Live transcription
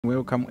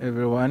Welcome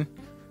everyone.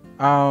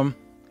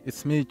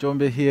 It's me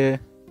Jombe here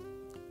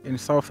in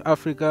South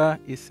Africa.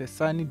 It's a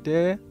sunny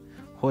day,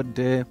 hot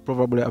day,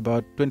 probably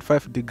about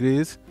 25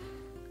 degrees,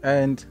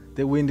 and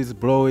the wind is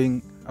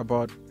blowing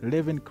about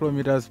 11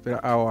 kilometers per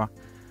hour.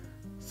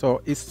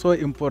 So it's so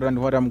important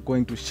what I'm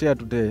going to share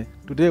today.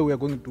 Today we are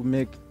going to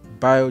make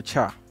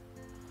biochar.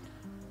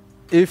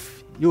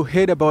 If you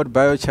heard about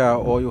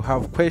biochar or you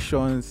have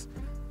questions,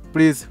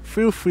 please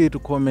feel free to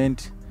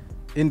comment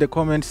in the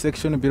comment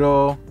section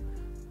below.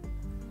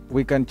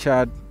 We can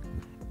chat.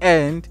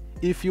 And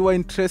if you are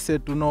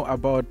interested to know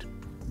about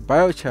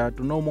biochar,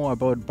 to know more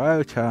about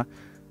biochar,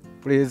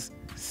 please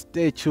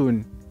stay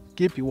tuned,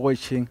 keep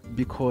watching,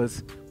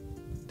 because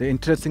the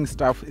interesting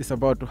stuff is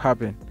about to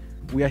happen.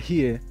 We are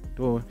here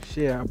to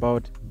share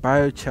about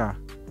biochar.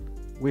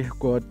 We've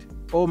got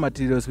all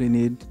materials we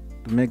need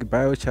to make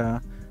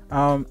biochar.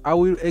 I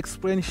will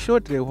explain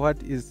shortly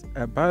what is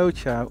a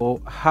biochar, or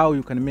how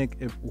you can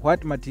make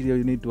what material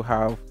you need to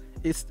have.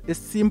 It's a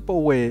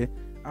simple way.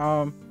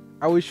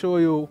 I will show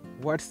you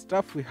what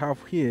stuff we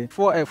have here.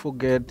 Before I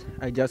forget,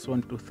 I just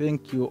want to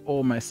thank you,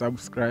 all my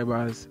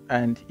subscribers,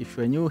 and if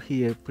you're new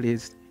here,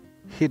 please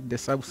hit the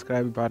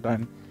subscribe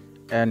button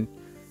and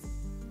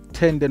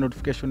turn the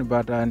notification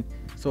button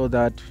so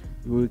that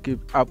you will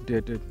keep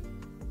updated.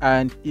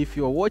 And if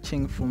you're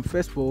watching from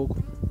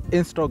Facebook,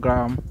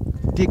 Instagram,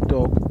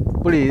 TikTok,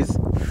 please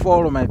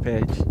follow my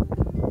page.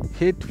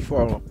 Hit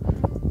follow.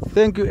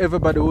 Thank you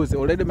everybody who is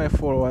already my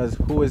followers,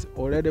 who is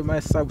already my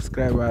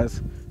subscribers.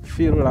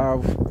 Feel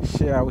love,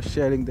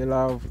 sharing the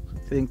love.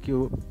 Thank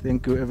you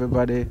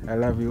everybody. I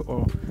love you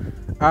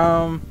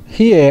all.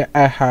 Here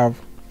I have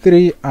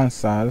 3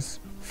 answers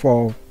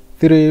for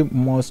 3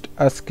 most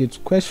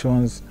asked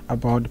questions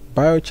about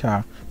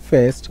biochar.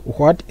 First,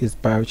 what is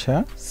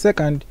biochar?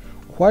 Second,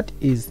 what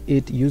is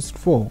it used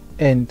for?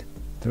 And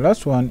the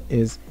last one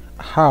is,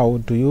 how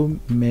do you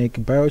make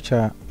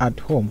biochar at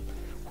home,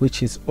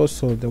 which is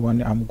also the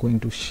one I'm going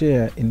to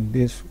share in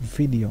this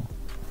video.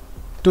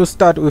 To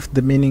start with,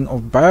 the meaning of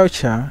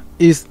biochar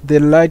is the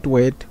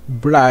lightweight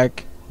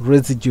black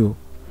residue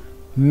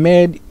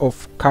made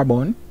of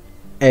carbon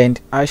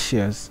and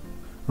ashes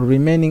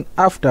remaining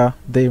after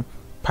the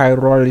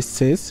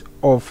pyrolysis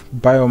of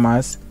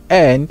biomass,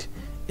 and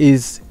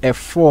is a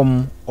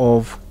form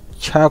of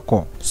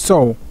charcoal.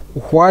 So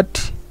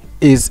what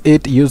is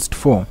it used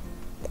for?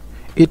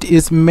 It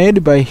is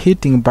made by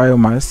heating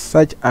biomass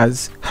such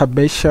as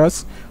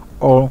herbaceous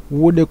or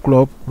woody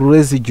crop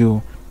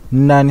residue,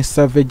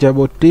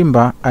 non-salvageable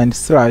timber and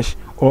slush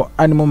or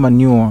animal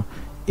manure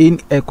in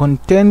a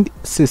contained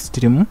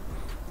system.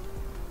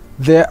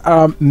 There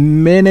are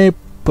many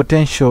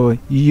potential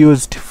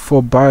used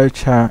for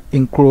biochar,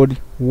 include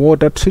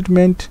water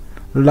treatment,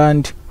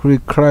 land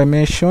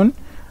reclamation,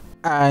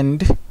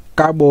 and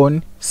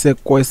carbon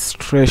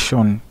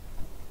sequestration.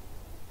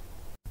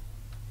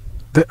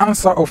 The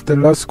answer of the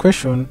last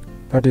question,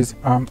 that is,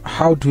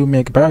 how do you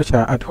make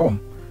biochar at home?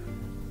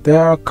 There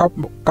are a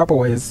couple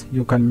ways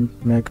you can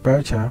make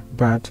biochar,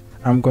 but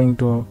I'm going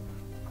to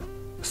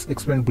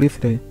explain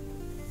briefly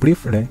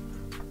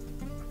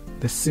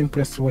the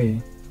simplest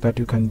way that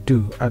you can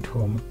do at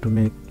home to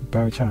make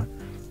biochar.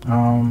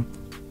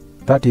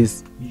 That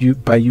is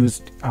by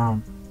used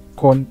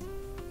corn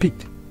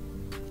pit.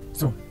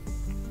 So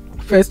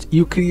first,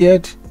 you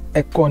create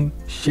a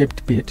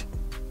cone-shaped pit,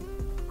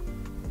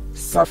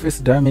 surface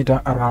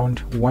diameter around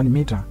 1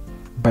 meter,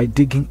 by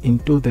digging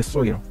into the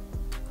soil.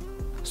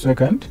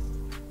 Second,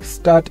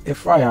 start a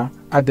fire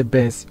at the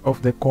base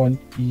of the cone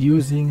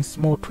using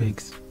small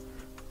twigs.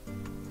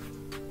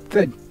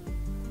 Third,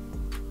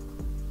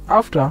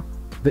 after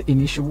the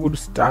initial wood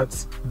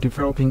starts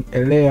developing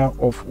a layer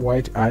of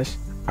white ash,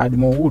 add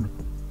more wood.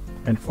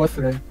 And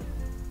fourthly,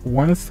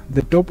 once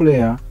the top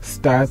layer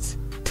starts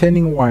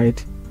turning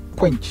white,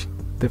 quench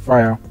the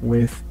fire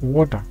with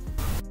water.